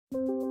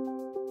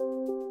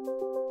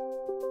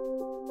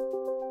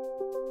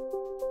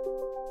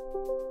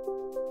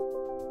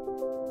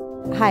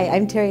Hi,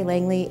 I'm Teri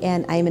Langlie,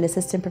 and I'm an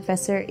assistant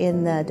professor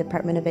in the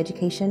Department of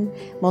Education,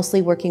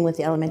 mostly working with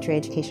the elementary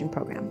education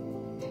program.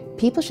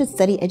 People should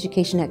study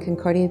education at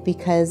Concordia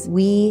because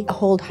we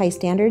hold high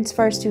standards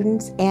for our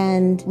students,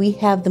 and we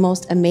have the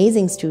most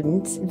amazing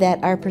students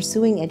that are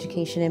pursuing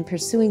education and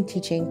pursuing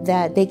teaching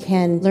that they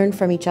can learn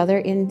from each other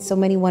in so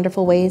many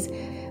wonderful ways.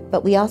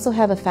 But we also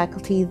have a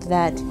faculty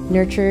that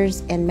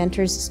nurtures and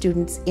mentors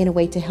students in a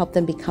way to help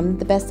them become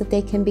the best that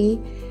they can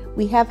be.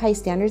 We have high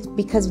standards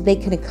because they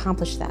can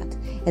accomplish that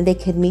and they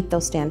can meet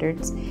those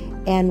standards,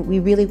 and we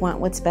really want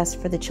what's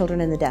best for the children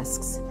in the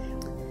desks.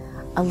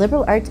 A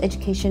liberal arts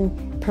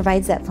education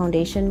provides that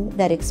foundation,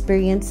 that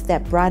experience,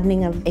 that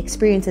broadening of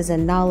experiences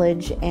and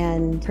knowledge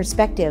and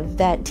perspective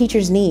that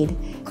teachers need.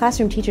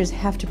 Classroom teachers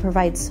have to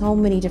provide so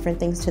many different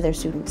things to their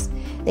students.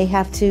 They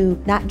have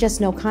to not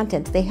just know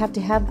content, they have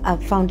to have a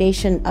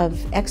foundation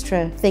of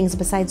extra things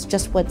besides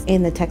just what's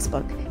in the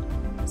textbook.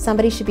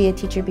 Somebody should be a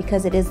teacher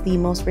because it is the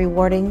most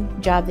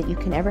rewarding job that you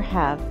can ever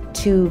have,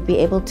 to be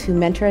able to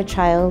mentor a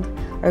child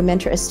or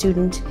mentor a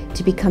student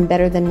to become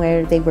better than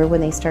where they were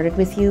when they started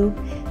with you,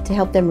 to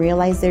help them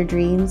realize their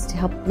dreams, to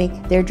help make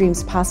their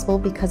dreams possible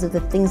because of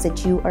the things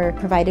that you are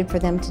provided for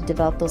them to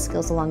develop those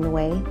skills along the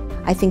way.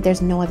 I think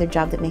there's no other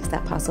job that makes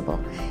that possible,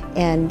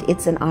 and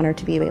it's an honor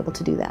to be able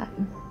to do that.